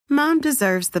Mom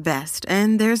deserves the best,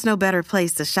 and there's no better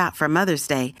place to shop for Mother's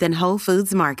Day than Whole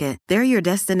Foods Market. They're your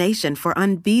destination for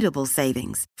unbeatable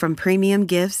savings, from premium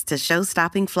gifts to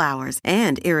show-stopping flowers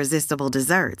and irresistible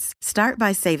desserts. Start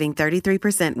by saving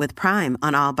 33% with Prime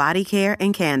on all body care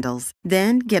and candles.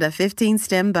 Then get a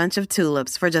 15-stem bunch of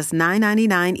tulips for just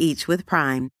 $9.99 each with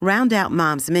Prime. Round out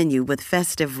Mom's menu with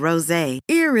festive rosé,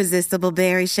 irresistible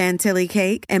berry chantilly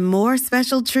cake, and more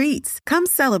special treats. Come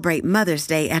celebrate Mother's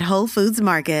Day at Whole Foods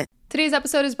Market. Today's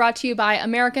episode is brought to you by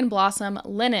American Blossom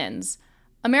Linens.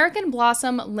 American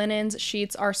Blossom Linens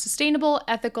sheets are sustainable,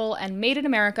 ethical, and made in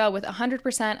America with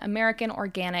 100% American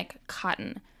organic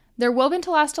cotton. They're woven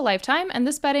to last a lifetime, and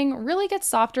this bedding really gets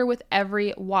softer with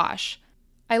every wash.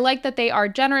 I like that they are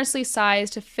generously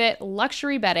sized to fit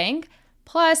luxury bedding,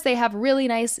 plus they have really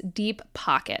nice deep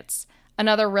pockets.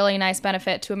 Another really nice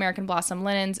benefit to American Blossom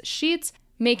Linens sheets,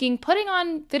 making putting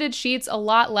on fitted sheets a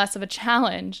lot less of a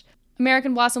challenge.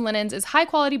 American Blossom Linens is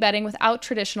high-quality bedding without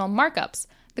traditional markups.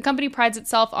 The company prides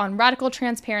itself on radical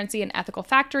transparency and ethical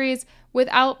factories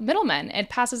without middlemen. It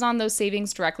passes on those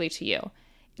savings directly to you.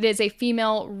 It is a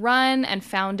female-run and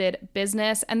founded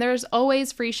business, and there's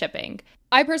always free shipping.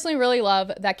 I personally really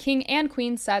love that king and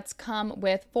queen sets come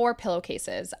with 4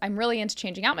 pillowcases. I'm really into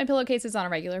changing out my pillowcases on a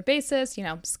regular basis,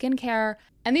 skincare.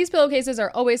 And these pillowcases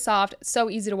are always soft, so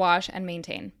easy to wash and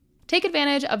maintain. Take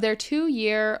advantage of their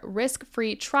 2-year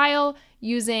risk-free trial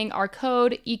using our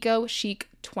code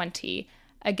EcoChic20.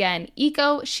 Again,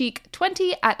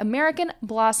 EcoChic20 at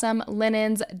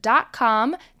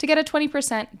AmericanBlossomLinens.com to get a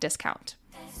 20% discount.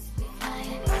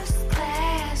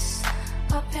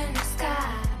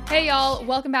 Hey y'all,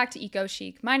 welcome back to Eco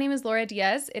Chic. My name is Laura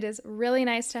Diaz. It is really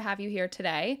nice to have you here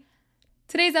today.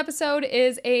 Today's episode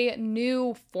is a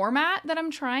new format that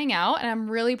I'm trying out, and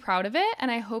I'm really proud of it, and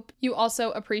I hope you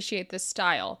also appreciate this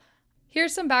style.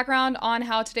 Here's some background on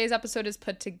how today's episode is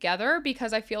put together,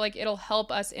 because I feel like it'll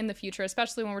help us in the future,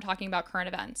 especially when we're talking about current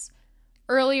events.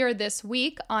 Earlier this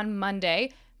week, on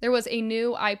Monday, there was a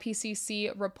new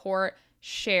IPCC report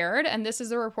shared, and this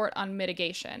is a report on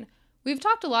mitigation. We've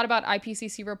talked a lot about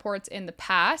IPCC reports in the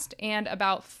past, and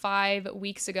about 5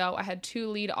 weeks ago, I had 2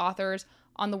 lead authors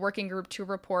on the Working Group 2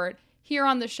 report here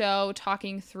on the show,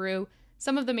 talking through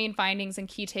some of the main findings and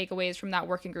key takeaways from that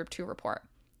Working Group 2 report.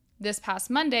 This past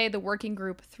Monday, the Working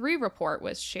Group 3 report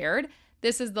was shared.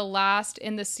 This is the last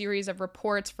in the series of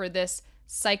reports for this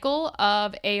cycle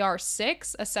of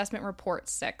AR6, Assessment Report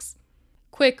 6.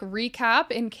 Quick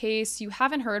recap in case you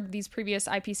haven't heard these previous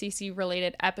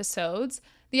IPCC-related episodes.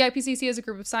 The IPCC is a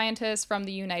group of scientists from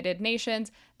the United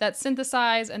Nations that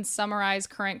synthesize and summarize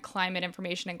current climate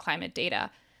information and climate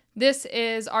data. This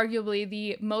is arguably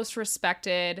the most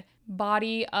respected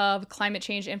body of climate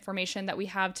change information that we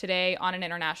have today on an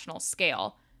international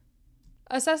scale.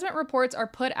 Assessment reports are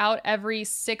put out every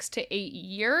 6 to 8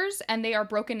 years, and they are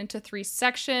broken into 3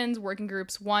 sections, working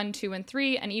groups 1, 2, and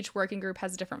 3, and each working group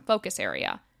has a different focus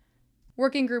area.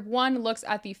 Working Group 1 looks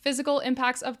at the physical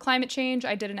impacts of climate change.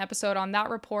 I did an episode on that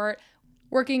report.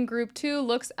 Working Group 2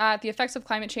 looks at the effects of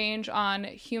climate change on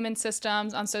human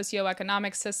systems, on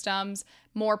socioeconomic systems,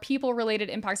 more people-related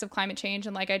impacts of climate change.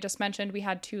 And like I just mentioned, we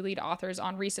had 2 lead authors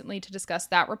on recently to discuss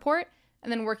that report.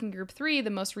 And then Working Group 3, the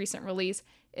most recent release,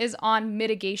 is on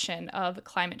mitigation of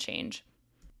climate change.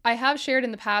 I have shared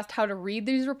in the past how to read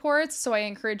these reports, so I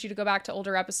encourage you to go back to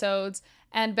older episodes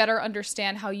and better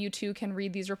understand how you too can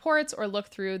read these reports or look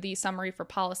through the summary for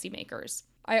policymakers.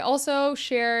 I also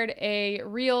shared a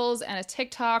Reels and a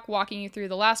TikTok walking you through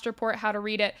the last report, how to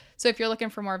read it. So if you're looking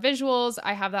for more visuals,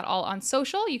 I have that all on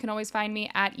social. You can always find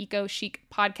me at Eco Chic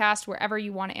Podcast, wherever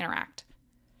you want to interact.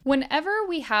 Whenever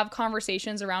we have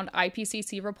conversations around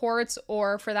IPCC reports,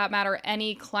 or for that matter,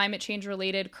 any climate change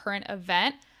related current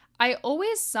event, I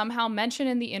always somehow mention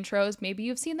in the intros, maybe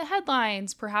you've seen the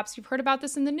headlines, perhaps you've heard about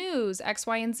this in the news, X,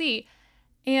 Y, and Z.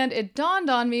 And it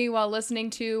dawned on me while listening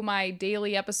to my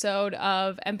daily episode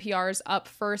of NPR's Up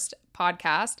First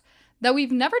podcast that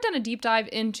we've never done a deep dive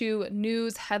into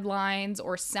news headlines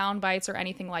or sound bites or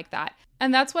anything like that.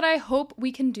 And that's what I hope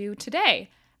we can do today.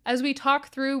 As we talk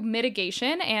through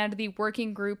mitigation and the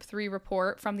Working Group 3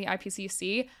 report from the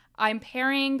IPCC, I'm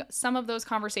pairing some of those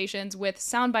conversations with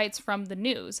sound bites from the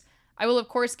news. I will, of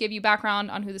course, give you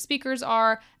background on who the speakers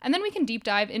are, and then we can deep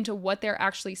dive into what they're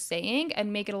actually saying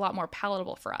and make it a lot more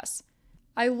palatable for us.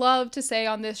 I love to say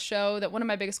on this show that one of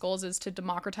my biggest goals is to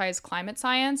democratize climate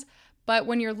science, but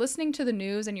when you're listening to the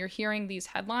news and you're hearing these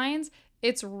headlines,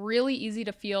 it's really easy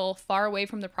to feel far away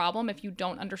from the problem if you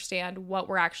don't understand what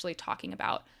we're actually talking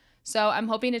about. So I'm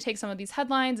hoping to take some of these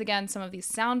headlines, again, some of these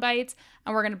sound bites,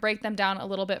 and we're going to break them down a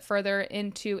little bit further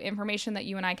into information that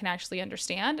you and I can actually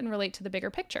understand and relate to the bigger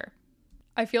picture.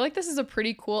 I feel like this is a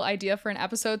pretty cool idea for an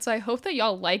episode, so I hope that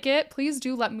y'all like it. Please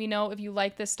do let me know if you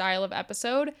like this style of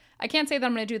episode. I can't say that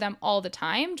I'm going to do them all the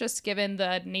time, just given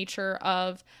the nature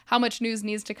of how much news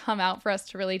needs to come out for us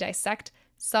to really dissect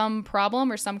some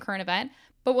problem or some current event.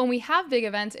 But when we have big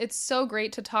events, it's so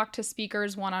great to talk to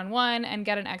speakers one-on-one and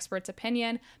get an expert's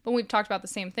opinion. But we've talked about the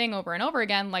same thing over and over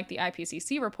again, like the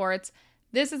IPCC reports.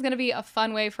 This is going to be a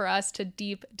fun way for us to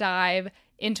deep dive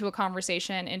into a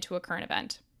conversation, into a current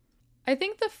event. I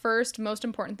think the first most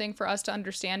important thing for us to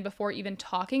understand before even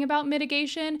talking about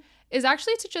mitigation is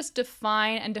actually to just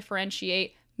define and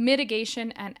differentiate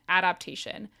mitigation and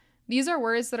adaptation. These are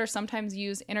words that are sometimes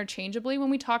used interchangeably when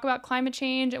we talk about climate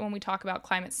change and when we talk about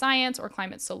climate science or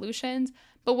climate solutions.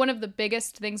 But one of the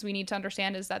biggest things we need to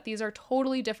understand is that these are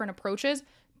totally different approaches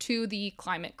to the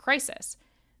climate crisis.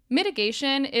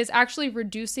 Mitigation is actually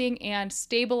reducing and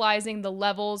stabilizing the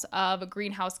levels of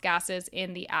greenhouse gases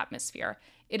in the atmosphere.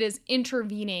 It is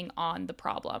intervening on the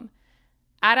problem.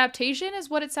 Adaptation is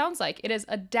what it sounds like. It is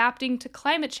adapting to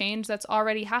climate change that's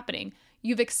already happening.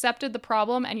 You've accepted the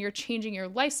problem and you're changing your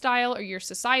lifestyle or your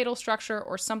societal structure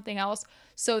or something else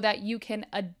so that you can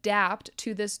adapt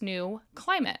to this new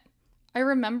climate. I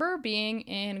remember being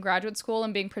in graduate school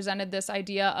and being presented this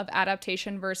idea of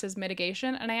adaptation versus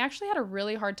mitigation, and I actually had a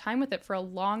really hard time with it for a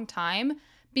long time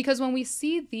because when we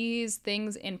see these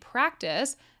things in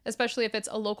practice, especially if it's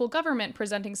a local government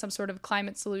presenting some sort of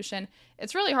climate solution,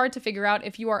 it's really hard to figure out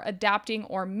if you are adapting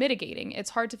or mitigating.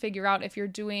 It's hard to figure out if you're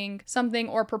doing something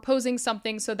or proposing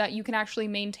something so that you can actually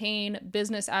maintain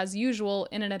business as usual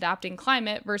in an adapting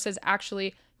climate versus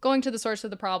actually going to the source of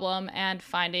the problem and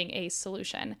finding a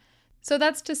solution. So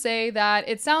that's to say that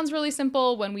it sounds really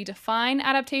simple when we define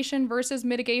adaptation versus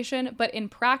mitigation, but in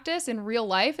practice, in real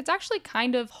life, it's actually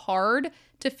kind of hard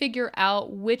to figure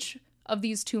out which of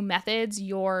these two methods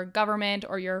your government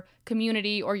or your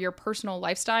community or your personal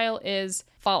lifestyle is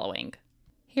following.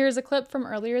 Here's a clip from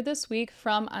earlier this week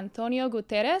from Antonio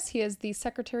Guterres. He is the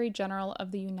Secretary General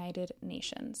of the United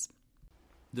Nations.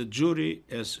 The jury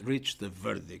has reached a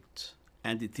verdict,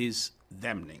 and it is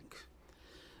damning.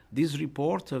 This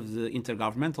report of the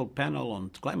Intergovernmental Panel on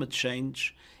Climate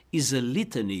Change is a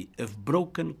litany of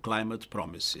broken climate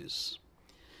promises.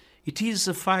 It is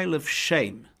a file of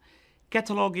shame,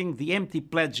 cataloguing the empty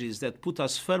pledges that put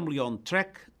us firmly on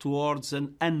track towards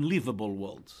an unlivable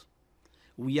world.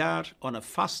 We are on a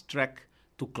fast track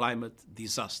to climate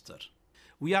disaster.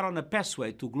 We are on a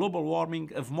pathway to global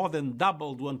warming of more than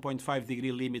double the 1.5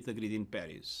 degree limit agreed in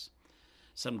Paris.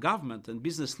 Some government and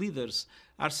business leaders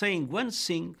are saying one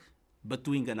thing but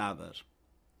doing another.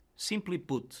 Simply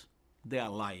put, they are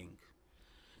lying.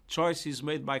 Choices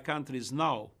made by countries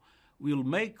now will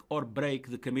make or break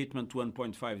the commitment to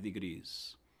 1.5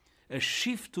 degrees. A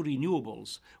shift to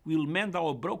renewables will mend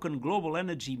our broken global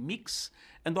energy mix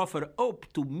and offer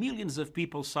hope to millions of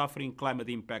people suffering climate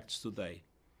impacts today.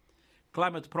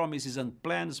 Climate promises and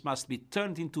plans must be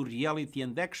turned into reality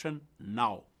and action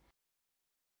now.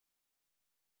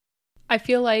 I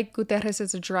feel like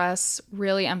Guterres' address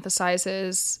really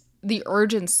emphasizes the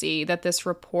urgency that this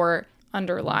report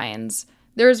underlines.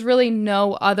 There's really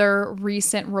no other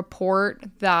recent report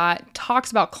that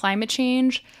talks about climate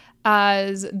change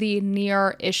as the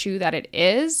near issue that it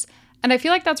is. And I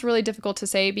feel like that's really difficult to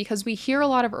say because we hear a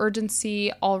lot of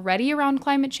urgency already around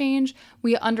climate change.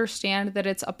 We understand that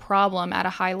it's a problem at a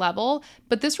high level,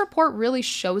 but this report really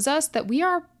shows us that we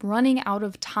are running out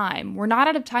of time. We're not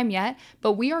out of time yet,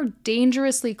 but we are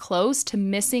dangerously close to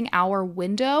missing our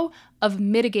window of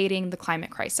mitigating the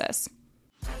climate crisis.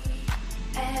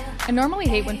 I normally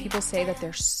hate when people say that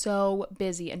they're so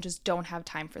busy and just don't have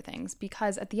time for things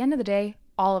because at the end of the day,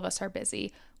 all of us are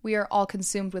busy. We are all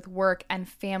consumed with work and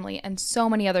family and so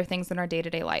many other things in our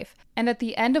day-to-day life. And at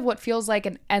the end of what feels like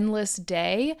an endless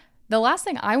day, the last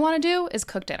thing I want to do is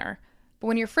cook dinner. But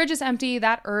when your fridge is empty,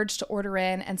 that urge to order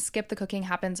in and skip the cooking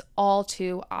happens all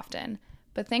too often.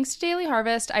 But thanks to Daily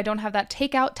Harvest, I don't have that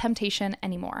takeout temptation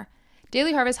anymore.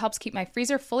 Daily Harvest helps keep my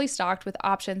freezer fully stocked with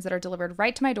options that are delivered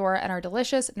right to my door and are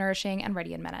delicious, nourishing, and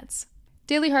ready in minutes.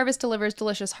 Daily Harvest delivers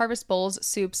delicious harvest bowls,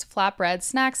 soups, flatbreads,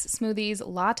 snacks, smoothies,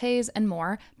 lattes, and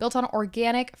more, built on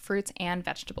organic fruits and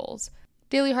vegetables.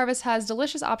 Daily Harvest has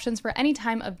delicious options for any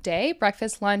time of day,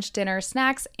 breakfast, lunch, dinner,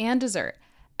 snacks, and dessert.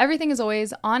 Everything is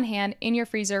always on hand in your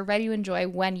freezer, ready to enjoy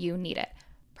when you need it.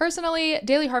 Personally,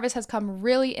 Daily Harvest has come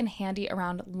really in handy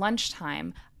around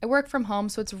lunchtime. I work from home,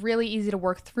 so it's really easy to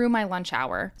work through my lunch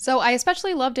hour. So I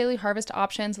especially love Daily Harvest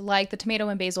options like the tomato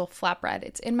and basil flatbread.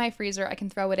 It's in my freezer, I can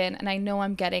throw it in, and I know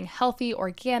I'm getting healthy,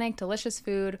 organic, delicious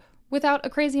food without a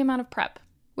crazy amount of prep.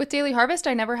 With Daily Harvest,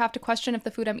 I never have to question if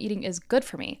the food I'm eating is good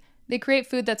for me. They create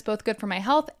food that's both good for my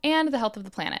health and the health of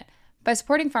the planet. By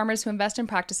supporting farmers who invest in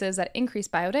practices that increase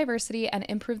biodiversity and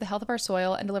improve the health of our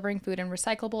soil and delivering food in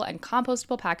recyclable and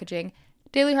compostable packaging,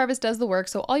 Daily Harvest does the work,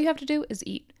 so all you have to do is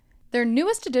eat. Their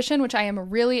newest addition, which I am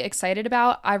really excited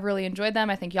about, I've really enjoyed them,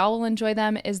 I think y'all will enjoy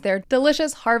them, is their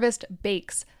Delicious Harvest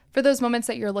Bakes, for those moments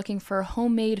that you're looking for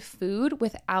homemade food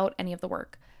without any of the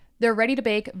work. They're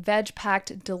ready-to-bake,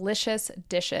 veg-packed, delicious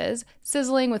dishes,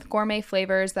 sizzling with gourmet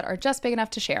flavors that are just big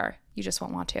enough to share. You just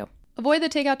won't want to. Avoid the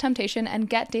takeout temptation and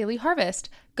get Daily Harvest.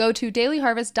 Go to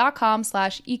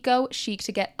dailyharvest.com/eco-chic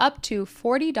to get up to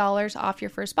 $40 off your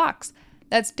first box.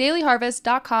 That's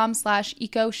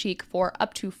dailyharvest.com/eco-chic for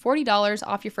up to $40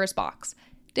 off your first box.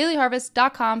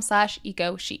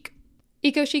 dailyharvest.com/eco-chic.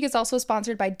 EcoChic is also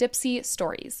sponsored by Dipsea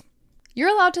Stories.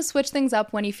 You're allowed to switch things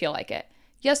up when you feel like it.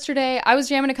 Yesterday, I was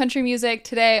jamming to country music.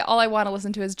 Today, all I want to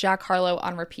listen to is Jack Harlow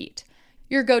on repeat.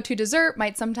 Your go-to dessert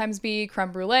might sometimes be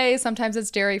creme brulee, sometimes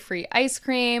it's dairy-free ice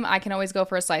cream. I can always go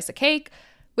for a slice of cake.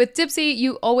 With Dipsea,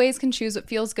 you always can choose what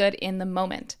feels good in the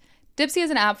moment. Dipsea is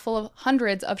an app full of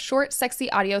hundreds of short,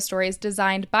 sexy audio stories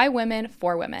designed by women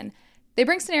for women. They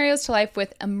bring scenarios to life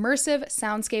with immersive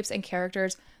soundscapes and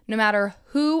characters, no matter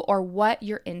who or what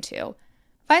you're into.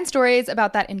 Find stories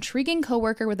about that intriguing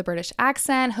coworker with a British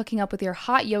accent hooking up with your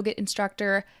hot yoga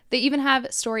instructor. They even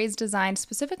have stories designed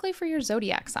specifically for your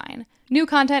zodiac sign. New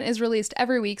content is released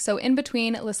every week, so in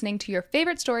between listening to your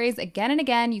favorite stories again and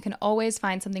again, you can always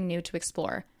find something new to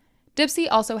explore. Dipsea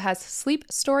also has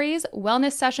sleep stories,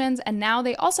 wellness sessions, and now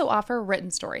they also offer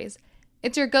written stories.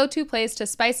 It's your go-to place to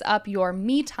spice up your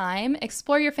me time,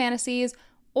 explore your fantasies,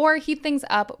 or heat things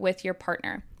up with your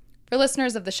partner. For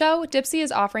listeners of the show, Dipsea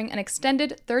is offering an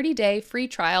extended 30-day free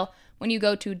trial when you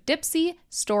go to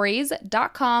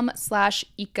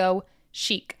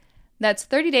dipseastories.com/eco-chic. That's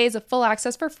 30 days of full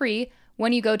access for free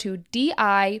when you go to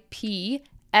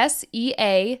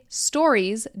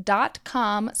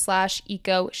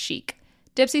dipseastories.com/eco-chic.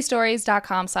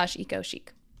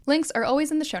 dipseastories.com/eco-chic. Links are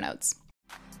always in the show notes.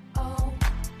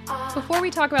 Before we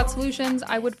talk about solutions,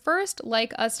 I would first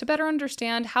like us to better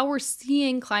understand how we're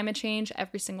seeing climate change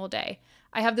every single day.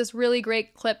 I have this really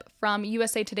great clip from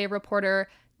USA Today reporter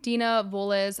Dina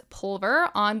Voles-Pulver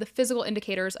on the physical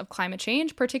indicators of climate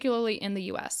change, particularly in the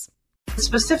U.S.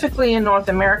 Specifically in North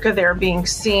America, they're being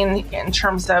seen in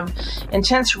terms of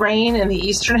intense rain in the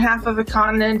eastern half of the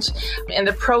continent and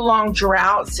the prolonged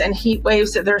droughts and heat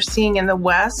waves that they're seeing in the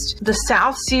west. The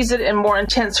South sees it in more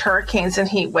intense hurricanes and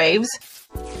heat waves.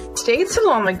 States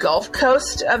along the Gulf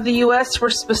Coast of the U.S. were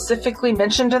specifically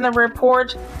mentioned in the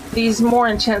report. These more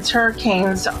intense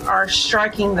hurricanes are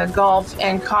striking the Gulf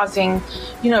and causing,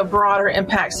 broader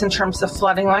impacts in terms of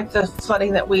flooding, like the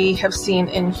flooding that we have seen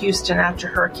in Houston after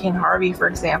Hurricane Harvey, for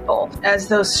example. As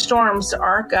those storms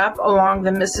arc up along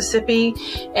the Mississippi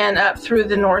and up through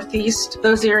the Northeast,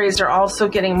 those areas are also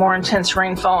getting more intense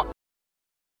rainfall.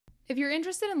 If you're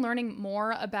interested in learning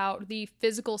more about the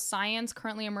physical science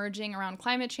currently emerging around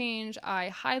climate change, I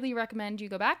highly recommend you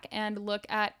go back and look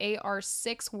at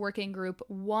AR6 Working Group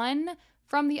 1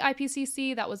 from the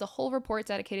IPCC. That was a whole report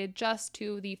dedicated just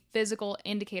to the physical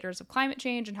indicators of climate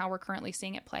change and how we're currently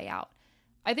seeing it play out.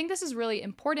 I think this is really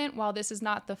important, while this is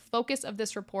not the focus of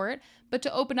this report, but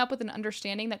to open up with an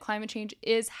understanding that climate change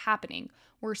is happening.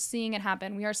 We're seeing it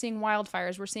happen. We are seeing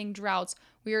wildfires. We're seeing droughts.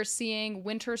 We are seeing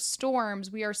winter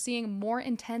storms. We are seeing more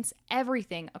intense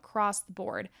everything across the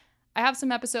board. I have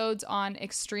some episodes on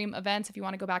extreme events if you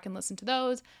want to go back and listen to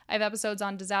those. I have episodes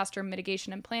on disaster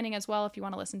mitigation and planning as well if you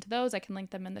want to listen to those. I can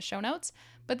link them in the show notes.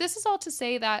 But this is all to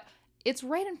say that it's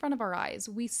right in front of our eyes.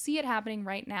 We see it happening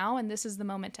right now, and this is the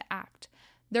moment to act.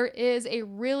 There is a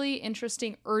really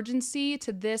interesting urgency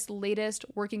to this latest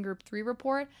Working Group 3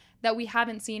 report that we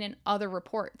haven't seen in other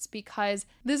reports, because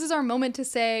this is our moment to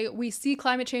say we see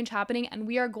climate change happening and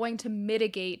we are going to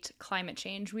mitigate climate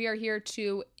change. We are here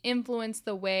to influence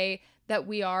the way that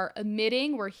we are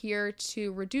emitting. We're here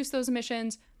to reduce those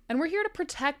emissions, and we're here to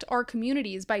protect our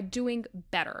communities by doing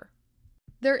better.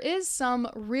 There is some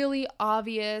really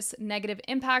obvious negative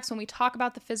impacts when we talk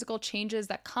about the physical changes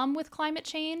that come with climate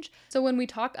change. So when we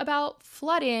talk about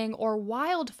flooding or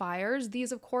wildfires,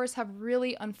 these of course have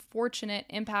really unfortunate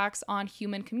impacts on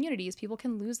human communities. People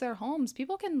can lose their homes,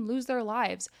 people can lose their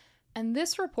lives. And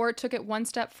this report took it one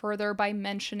step further by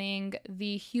mentioning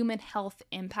the human health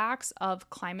impacts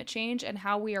of climate change and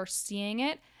how we are seeing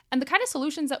it, and the kind of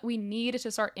solutions that we need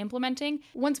to start implementing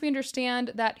once we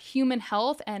understand that human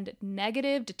health and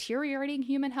deteriorating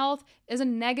human health is a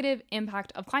negative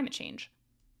impact of climate change.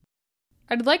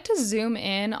 I'd like to zoom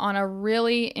in on a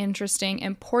really interesting,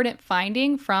 important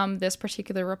finding from this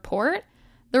particular report.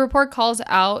 The report calls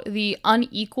out the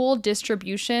unequal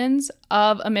distributions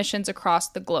of emissions across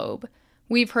the globe.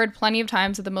 We've heard plenty of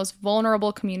times that the most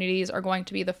vulnerable communities are going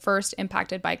to be the first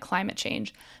impacted by climate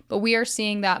change, but we are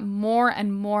seeing that more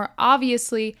and more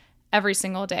obviously every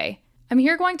single day. I'm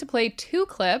here going to play 2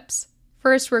 clips.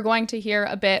 First, we're going to hear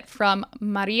a bit from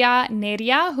Maria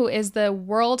Neria, who is the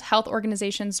World Health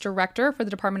Organization's director for the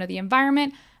Department of the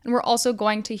Environment, and we're also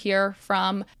going to hear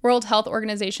from World Health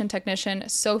Organization technician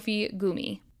Sophie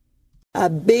Gumi. A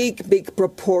big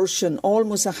proportion,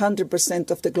 almost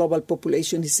 100% of the global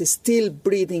population is still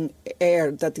breathing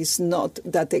air that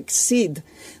exceed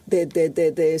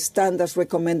the standards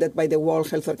recommended by the World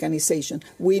Health Organization.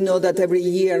 We know that every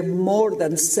year more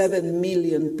than 7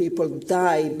 million people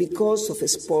die because of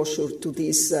exposure to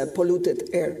this polluted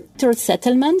air. Third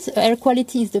settlement, air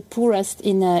quality is the poorest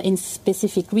in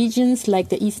specific regions like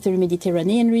the Eastern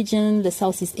Mediterranean region, the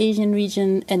Southeast Asian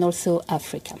region, and also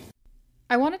Africa.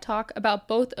 I want to talk about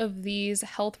both of these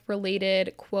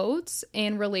health-related quotes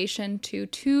in relation to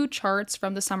 2 charts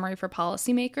from the Summary for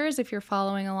Policymakers. If you're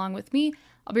following along with me,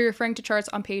 I'll be referring to charts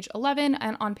on page 11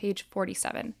 and on page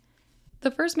 47.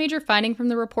 The first major finding from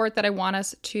the report that I want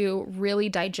us to really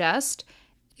digest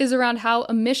is around how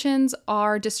emissions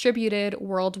are distributed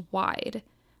worldwide.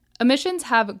 Emissions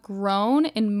have grown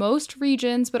in most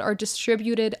regions but are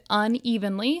distributed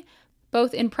unevenly,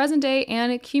 both in present day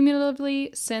and cumulatively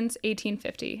since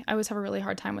 1850. I always have a really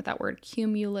hard time with that word,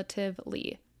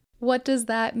 cumulatively. What does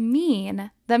that mean?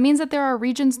 That means that there are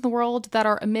regions in the world that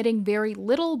are emitting very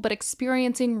little but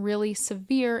experiencing really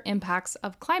severe impacts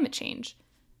of climate change.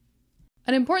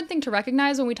 An important thing to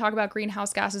recognize when we talk about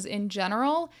greenhouse gases in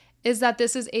general is that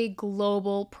this is a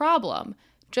global problem.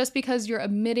 Just because you're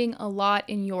emitting a lot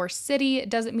in your city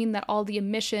doesn't mean that all the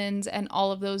emissions and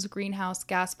all of those greenhouse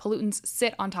gas pollutants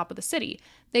sit on top of the city.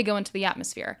 They go into the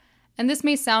atmosphere. And this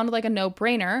may sound like a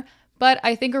no-brainer, but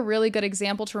I think a really good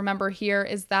example to remember here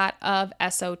is that of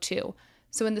SO2.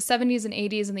 So in the 70s and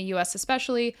 80s in the US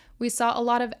especially, we saw a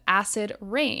lot of acid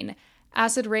rain.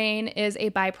 Acid rain is a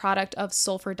byproduct of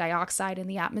sulfur dioxide in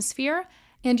the atmosphere.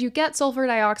 And you get sulfur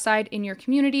dioxide in your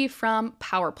community from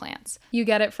power plants. You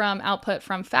get it from output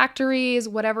from factories,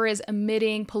 whatever is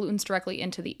emitting pollutants directly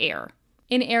into the air.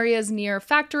 In areas near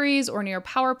factories or near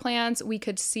power plants, we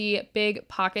could see big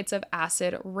pockets of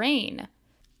acid rain.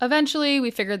 Eventually,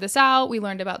 we figured this out. We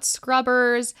learned about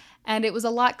scrubbers, and it was a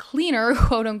lot cleaner,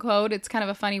 quote unquote. It's kind of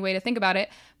a funny way to think about it,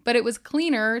 but it was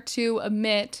cleaner to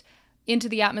emit into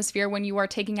the atmosphere when you are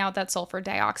taking out that sulfur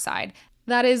dioxide.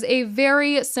 That is a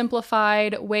very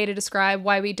simplified way to describe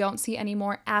why we don't see any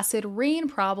more acid rain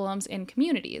problems in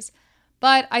communities.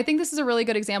 But I think this is a really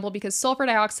good example because sulfur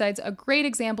dioxide is a great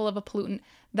example of a pollutant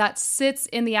that sits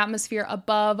in the atmosphere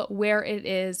above where it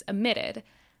is emitted.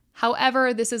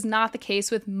 However, this is not the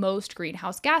case with most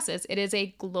greenhouse gases. It is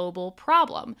a global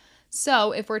problem.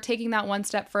 So if we're taking that one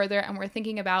step further and we're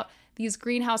thinking about these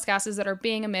greenhouse gases that are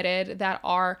being emitted that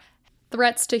are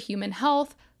threats to human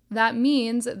health, that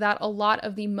means that a lot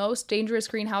of the most dangerous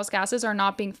greenhouse gases are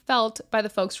not being felt by the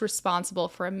folks responsible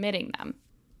for emitting them.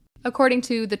 According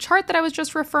to the chart that I was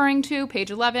just referring to,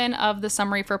 page 11 of the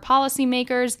Summary for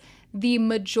Policymakers, the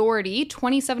majority,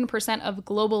 27% of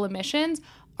global emissions,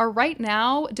 are right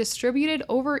now distributed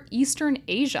over Eastern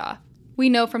Asia. We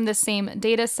know from the same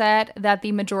data set that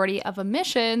the majority of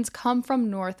emissions come from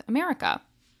North America.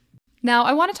 Now,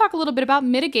 I want to talk a little bit about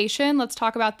mitigation. Let's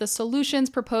talk about the solutions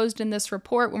proposed in this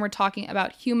report when we're talking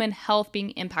about human health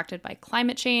being impacted by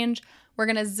climate change. We're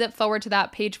going to zip forward to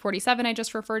that page 47 I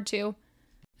just referred to.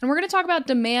 And we're going to talk about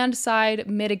demand-side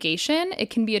mitigation.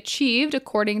 It can be achieved,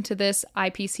 according to this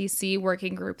IPCC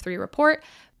Working Group 3 report,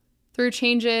 through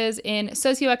changes in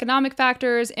socioeconomic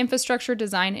factors, infrastructure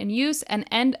design and use, and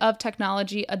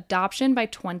end-of-technology adoption by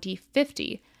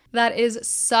 2050. That is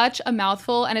such a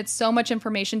mouthful, and it's so much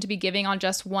information to be giving on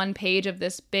just one page of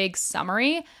this big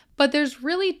summary. But there's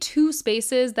really 2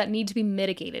 spaces that need to be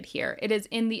mitigated here. It is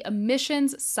in the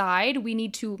emissions side. We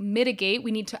need to mitigate.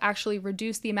 We need to actually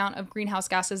reduce the amount of greenhouse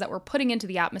gases that we're putting into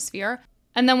the atmosphere.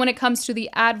 And then when it comes to the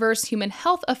adverse human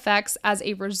health effects as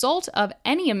a result of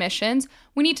any emissions,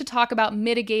 we need to talk about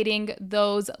mitigating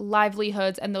those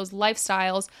livelihoods and those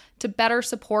lifestyles to better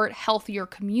support healthier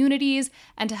communities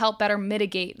and to help better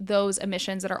mitigate those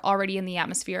emissions that are already in the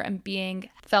atmosphere and being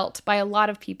felt by a lot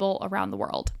of people around the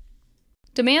world.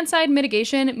 Demand-side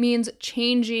mitigation means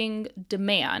changing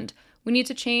demand. We need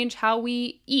to change how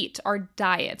we eat, our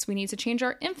diets. We need to change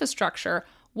our infrastructure.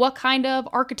 What kind of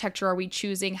architecture are we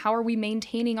choosing? How are we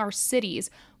maintaining our cities?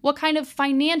 What kind of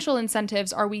financial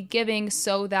incentives are we giving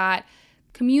so that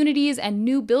communities and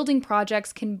new building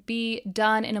projects can be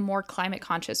done in a more climate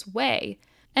conscious way?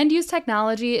 End-use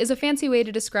technology is a fancy way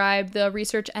to describe the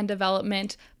research and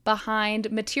development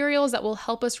behind materials that will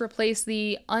help us replace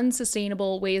the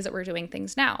unsustainable ways that we're doing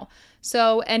things now.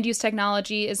 So end-use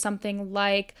technology is something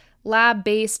like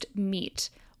lab-based meat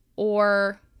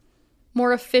or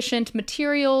more efficient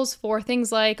materials for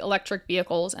things like electric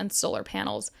vehicles and solar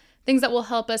panels, things that will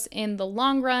help us in the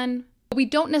long run. But we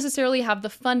don't necessarily have the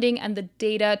funding and the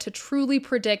data to truly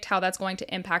predict how that's going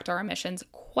to impact our emissions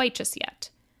quite just yet.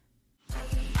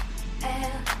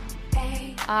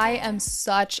 I am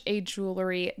such a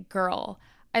jewelry girl.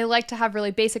 I like to have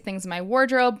really basic things in my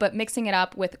wardrobe, but mixing it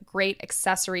up with great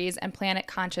accessories and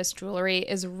planet-conscious jewelry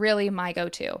is really my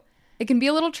go-to. It can be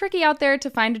a little tricky out there to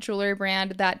find a jewelry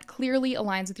brand that clearly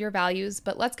aligns with your values,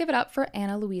 but let's give it up for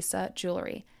Ana Luisa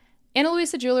Jewelry. Ana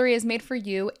Luisa Jewelry is made for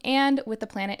you and with the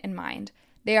planet in mind.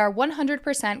 They are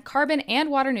 100% carbon and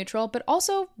water neutral, but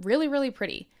also really, really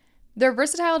pretty. Their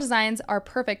versatile designs are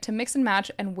perfect to mix and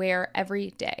match and wear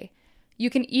every day. You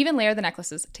can even layer the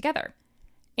necklaces together.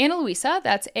 Ana Luisa,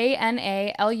 that's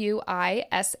Analuisa,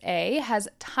 has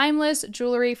timeless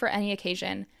jewelry for any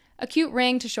occasion. A cute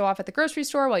ring to show off at the grocery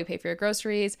store while you pay for your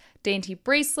groceries, dainty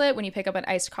bracelet when you pick up an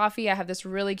iced coffee. I have this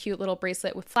really cute little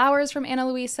bracelet with flowers from Ana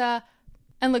Luisa,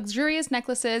 and luxurious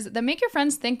necklaces that make your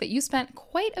friends think that you spent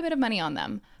quite a bit of money on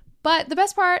them. But the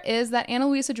best part is that Ana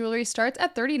Luisa jewelry starts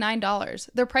at $39.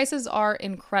 Their prices are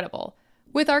incredible.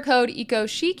 With our code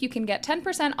EcoChic, you can get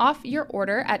 10% off your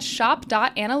order at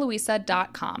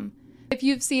shop.analuisa.com. If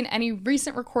you've seen any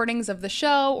recent recordings of the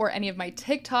show or any of my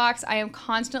TikToks, I am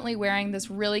constantly wearing this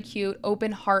really cute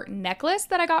open heart necklace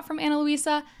that I got from Ana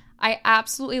Luisa. I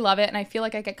absolutely love it, and I feel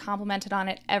like I get complimented on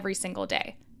it every single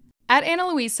day. At Ana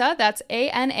Luisa, that's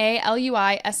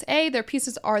Analuisa, their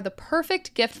pieces are the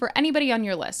perfect gift for anybody on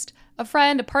your list. A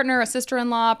friend, a partner, a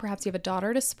sister-in-law, perhaps you have a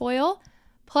daughter to spoil.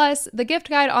 Plus, the gift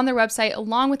guide on their website,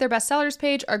 along with their bestsellers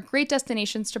page, are great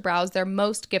destinations to browse their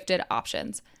most gifted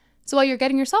options. So while you're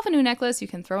getting yourself a new necklace, you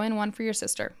can throw in one for your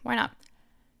sister. Why not?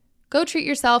 Go treat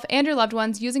yourself and your loved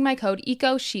ones using my code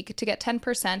EcoChic to get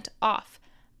 10% off.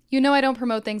 You know I don't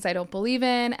promote things I don't believe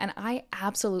in, and I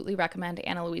absolutely recommend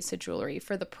Ana Luisa Jewelry.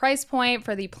 For the price point,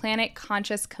 for the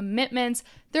planet-conscious commitments,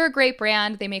 they're a great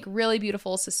brand. They make really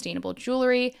beautiful, sustainable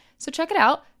jewelry. So check it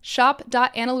out,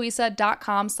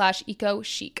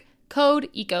 shop.analuisa.com/EcoChic. Code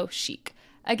EcoChic.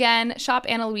 Again,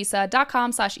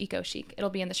 shop.analuisa.com/EcoChic. It'll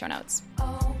be in the show notes.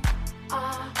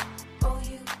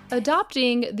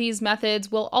 Adopting these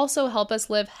methods will also help us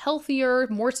live healthier,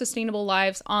 more sustainable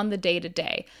lives on the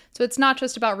day-to-day. So it's not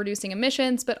just about reducing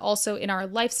emissions, but also in our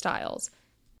lifestyles.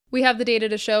 We have the data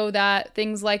to show that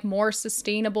things like more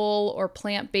sustainable or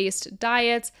plant-based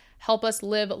diets help us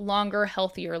live longer,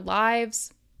 healthier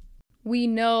lives. We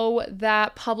know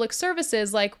that public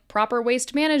services like proper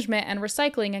waste management and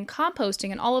recycling and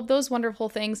composting and all of those wonderful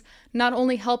things not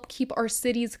only help keep our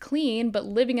cities clean, but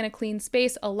living in a clean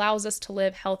space allows us to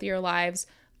live healthier lives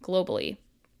globally.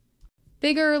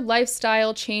 Bigger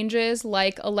lifestyle changes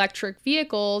like electric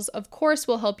vehicles, of course,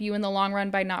 will help you in the long run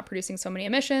by not producing so many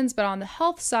emissions, but on the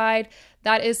health side,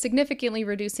 that is significantly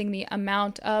reducing the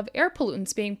amount of air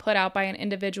pollutants being put out by an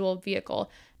individual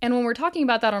vehicle. And when we're talking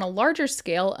about that on a larger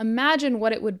scale, imagine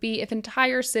what it would be if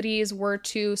entire cities were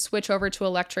to switch over to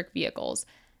electric vehicles.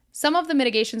 Some of the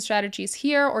mitigation strategies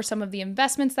here, or some of the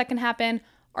investments that can happen,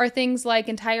 are things like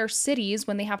entire cities,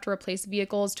 when they have to replace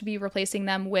vehicles, to be replacing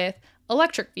them with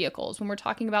electric vehicles. When we're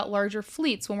talking about larger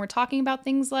fleets, when we're talking about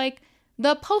things like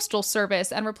the Postal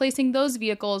Service and replacing those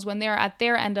vehicles when they're at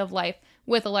their end of life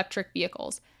with electric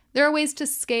vehicles. There are ways to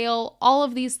scale all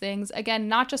of these things, again,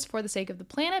 not just for the sake of the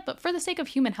planet, but for the sake of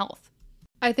human health.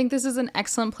 I think this is an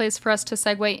excellent place for us to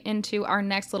segue into our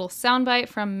next little soundbite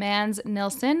from Mans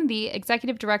Nilsson, the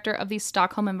executive director of the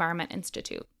Stockholm Environment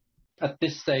Institute. At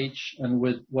this stage, and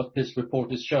with what this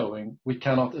report is showing, we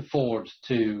cannot afford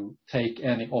to take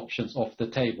any options off the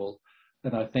table.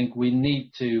 And I think we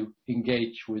need to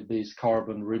engage with these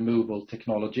carbon removal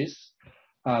technologies.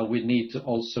 We need to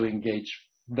also engage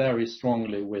very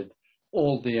strongly with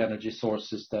all the energy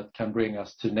sources that can bring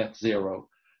us to net zero,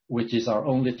 which is our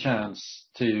only chance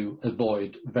to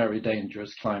avoid very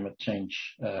dangerous climate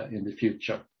change in the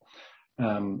future.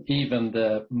 Even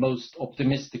the most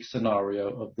optimistic scenario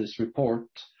of this report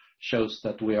shows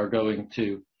that we are going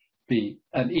to be,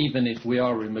 and even if we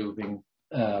are removing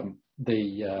the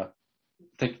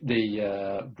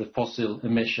fossil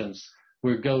emissions,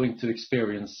 we're going to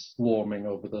experience warming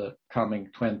over the coming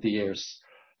 20 years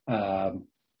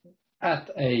at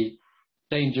a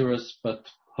dangerous but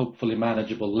hopefully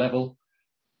manageable level.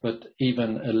 But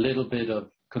even a little bit of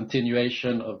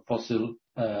continuation of fossil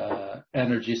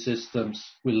energy systems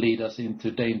will lead us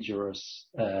into dangerous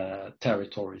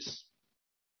territories.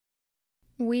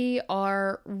 We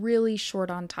are really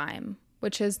short on time,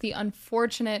 which is the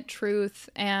unfortunate truth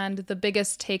and the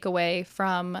biggest takeaway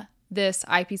from this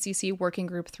IPCC Working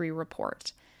Group 3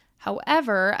 report.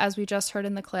 However, as we just heard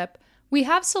in the clip, we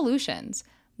have solutions.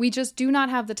 We just do not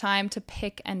have the time to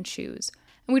pick and choose.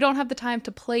 And we don't have the time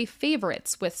to play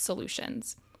favorites with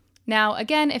solutions. Now,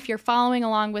 again, if you're following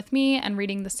along with me and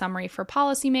reading the summary for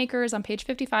policymakers on page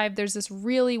 55, there's this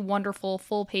really wonderful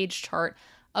full-page chart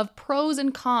of pros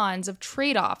and cons, of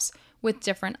trade-offs with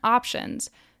different options.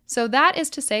 So that is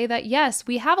to say that, yes,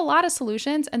 we have a lot of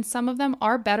solutions, and some of them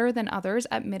are better than others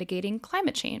at mitigating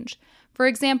climate change. For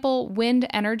example, wind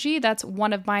energy, that's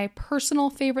one of my personal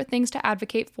favorite things to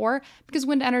advocate for because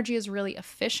wind energy is really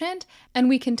efficient. And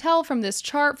we can tell from this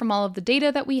chart, from all of the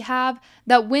data that we have,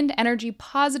 that wind energy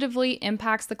positively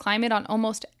impacts the climate on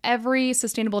almost every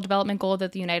sustainable development goal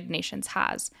that the United Nations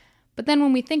has. But then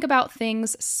when we think about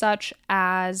things such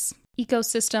as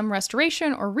ecosystem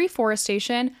restoration or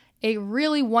reforestation, a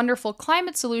really wonderful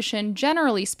climate solution,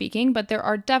 generally speaking, but there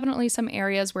are definitely some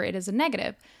areas where it is a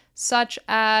negative, such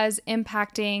as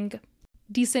impacting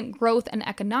decent growth and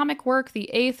economic work, the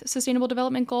 8th Sustainable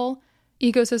Development Goal.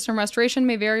 Ecosystem restoration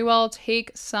may very well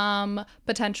take some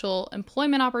potential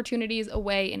employment opportunities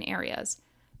away in areas.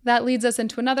 That leads us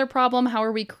into another problem. How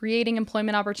are we creating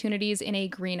employment opportunities in a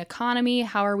green economy?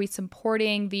 How are we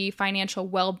supporting the financial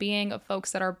well-being of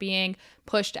folks that are being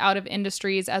pushed out of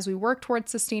industries as we work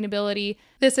towards sustainability?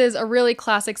 This is a really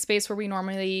classic space where we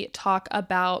normally talk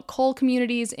about coal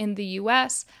communities in the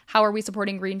US. How are we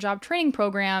supporting green job training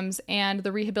programs and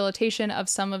the rehabilitation of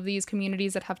some of these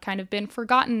communities that have kind of been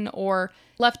forgotten or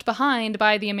left behind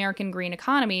by the American green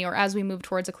economy, or as we move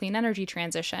towards a clean energy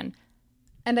transition?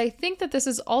 And I think that this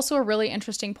is also a really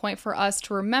interesting point for us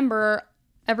to remember.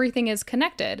 Everything is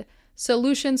connected.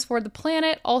 Solutions for the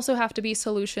planet also have to be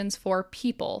solutions for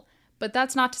people. But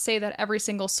that's not to say that every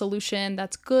single solution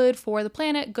that's good for the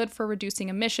planet, good for reducing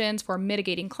emissions, for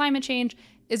mitigating climate change,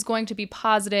 is going to be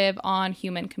positive on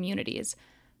human communities.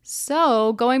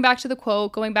 So going back to the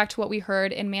quote, going back to what we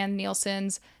heard in Man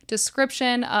Nielsen's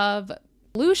description of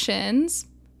solutions,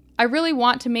 I really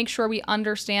want to make sure we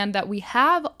understand that we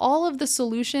have all of the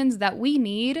solutions that we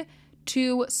need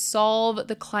to solve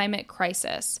the climate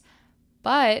crisis,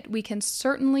 but we can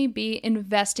certainly be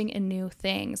investing in new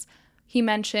things. He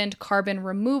mentioned carbon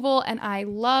removal, and I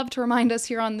love to remind us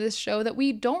here on this show that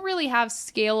we don't really have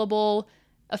scalable,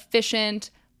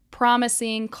 efficient,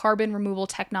 promising carbon removal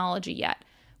technology yet.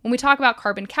 When we talk about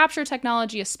carbon capture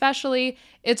technology especially,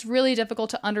 it's really difficult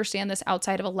to understand this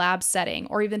outside of a lab setting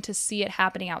or even to see it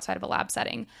happening outside of a lab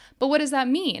setting. But what does that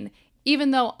mean? Even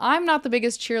though I'm not the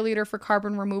biggest cheerleader for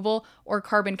carbon removal or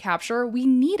carbon capture, we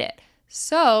need it.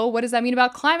 So what does that mean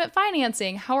about climate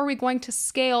financing? How are we going to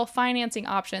scale financing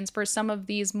options for some of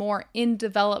these more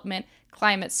in-development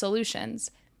climate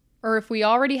solutions? Or if we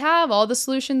already have all the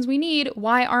solutions we need,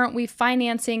 why aren't we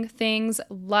financing things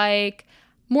like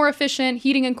more efficient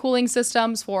heating and cooling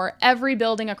systems for every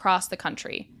building across the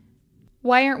country?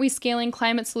 Why aren't we scaling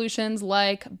climate solutions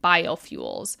like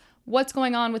biofuels? What's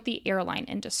going on with the airline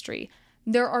industry?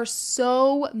 There are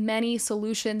so many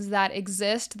solutions that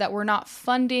exist that we're not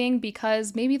funding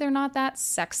because maybe they're not that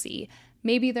sexy.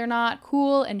 Maybe they're not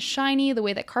cool and shiny the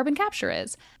way that carbon capture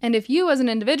is. And if you as an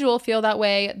individual feel that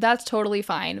way, that's totally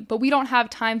fine. But we don't have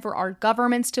time for our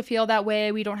governments to feel that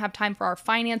way. We don't have time for our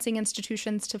financing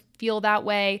institutions to feel that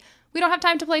way. We don't have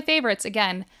time to play favorites.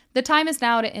 Again, the time is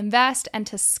now to invest and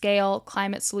to scale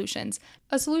climate solutions.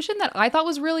 A solution that I thought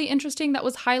was really interesting that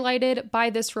was highlighted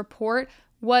by this report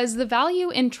was the value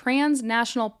in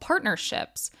transnational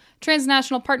partnerships.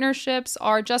 Transnational partnerships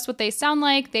are just what they sound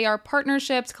like. They are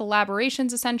partnerships,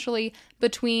 collaborations essentially,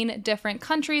 between different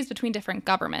countries, between different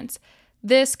governments.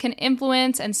 This can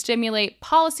influence and stimulate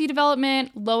policy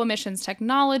development, low emissions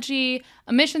technology,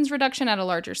 emissions reduction at a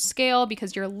larger scale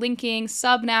because you're linking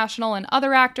subnational and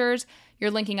other actors.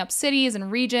 You're linking up cities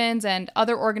and regions and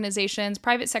other organizations,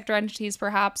 private sector entities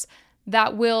perhaps,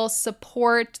 that will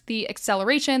support the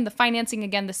acceleration, the financing,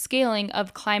 again, the scaling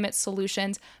of climate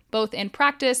solutions, both in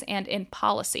practice and in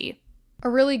policy. A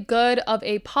really good of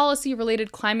a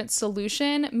policy-related climate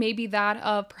solution may be that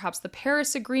of perhaps the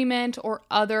Paris Agreement or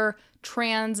other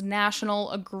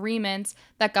transnational agreements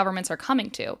that governments are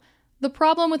coming to. The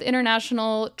problem with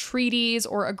international treaties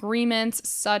or agreements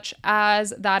such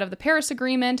as that of the Paris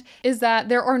Agreement is that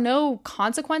there are no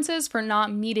consequences for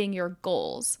not meeting your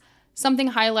goals.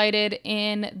 Something highlighted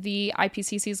in the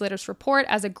IPCC's latest report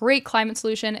as a great climate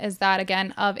solution is that,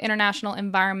 again, of international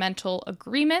environmental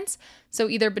agreements. So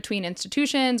either between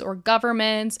institutions or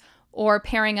governments, or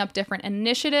pairing up different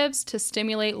initiatives to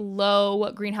stimulate low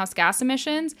greenhouse gas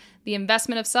emissions, the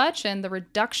investment of such, and the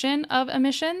reduction of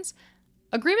emissions.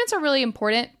 Agreements are really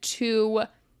important to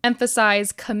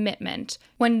emphasize commitment.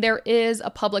 When there is a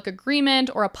public agreement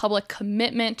or a public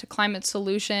commitment to climate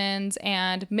solutions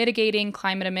and mitigating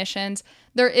climate emissions,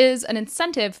 there is an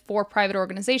incentive for private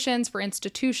organizations, for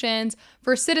institutions,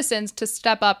 for citizens to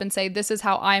step up and say, this is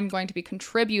how I'm going to be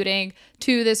contributing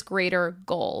to this greater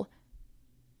goal.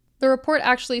 The report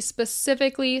actually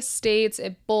specifically states,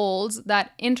 it bolds,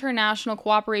 that international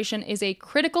cooperation is a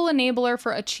critical enabler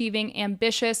for achieving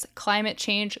ambitious climate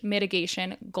change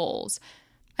mitigation goals.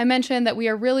 I mentioned that we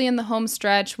are really in the home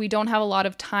stretch. We don't have a lot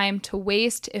of time to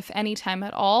waste, if any time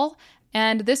at all.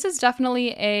 And this is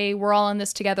definitely a we're all in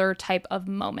this together type of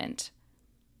moment.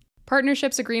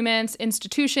 Partnerships, agreements,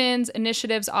 institutions,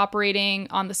 initiatives operating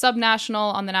on the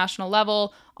subnational, on the national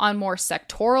level, on more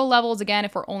sectoral levels, again,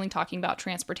 if we're only talking about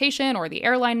transportation or the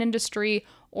airline industry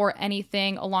or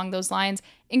anything along those lines.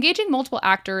 Engaging multiple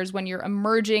actors when you're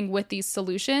emerging with these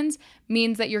solutions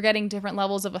means that you're getting different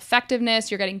levels of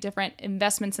effectiveness, you're getting different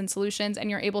investments and solutions, and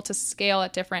you're able to scale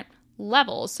at different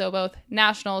levels, so both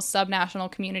national,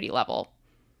 subnational, community level.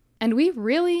 And we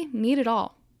really need it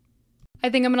all. I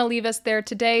think I'm going to leave us there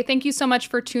today. Thank you so much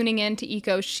for tuning in to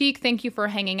Eco Chic. Thank you for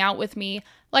hanging out with me.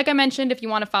 Like I mentioned, if you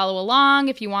want to follow along,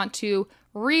 if you want to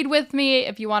read with me,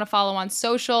 if you want to follow on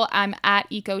social, I'm at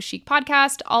Eco Chic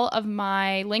Podcast. All of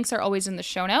my links are always in the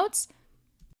show notes.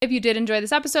 If you did enjoy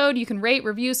this episode, you can rate,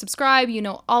 review, subscribe,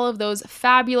 all of those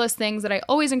fabulous things that I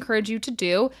always encourage you to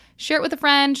do. Share it with a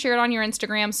friend, share it on your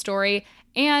Instagram story,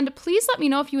 and please let me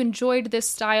know if you enjoyed this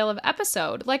style of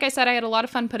episode. Like I said, I had a lot of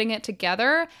fun putting it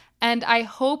together, and I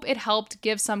hope it helped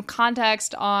give some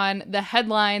context on the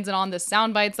headlines and on the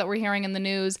sound bites that we're hearing in the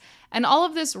news and all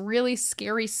of this really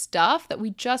scary stuff that we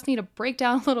just need to break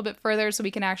down a little bit further so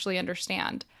we can actually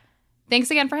understand.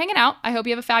 Thanks again for hanging out. I hope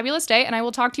you have a fabulous day, and I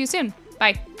will talk to you soon.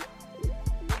 Bye.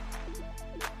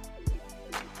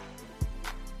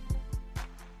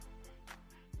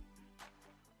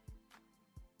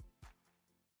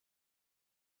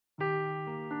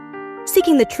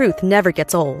 Seeking the truth never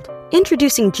gets old.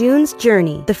 Introducing June's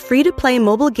Journey, the free-to-play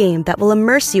mobile game that will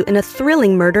immerse you in a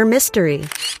thrilling murder mystery.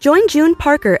 Join June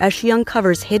Parker as she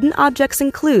uncovers hidden objects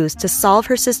and clues to solve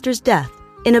her sister's death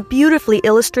in a beautifully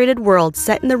illustrated world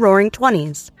set in the Roaring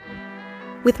 '20s.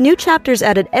 With new chapters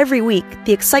added every week,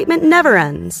 the excitement never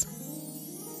ends.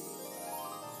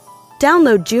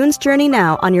 Download June's Journey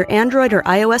now on your Android or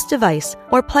iOS device,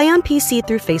 or play on PC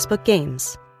through Facebook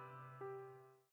Games.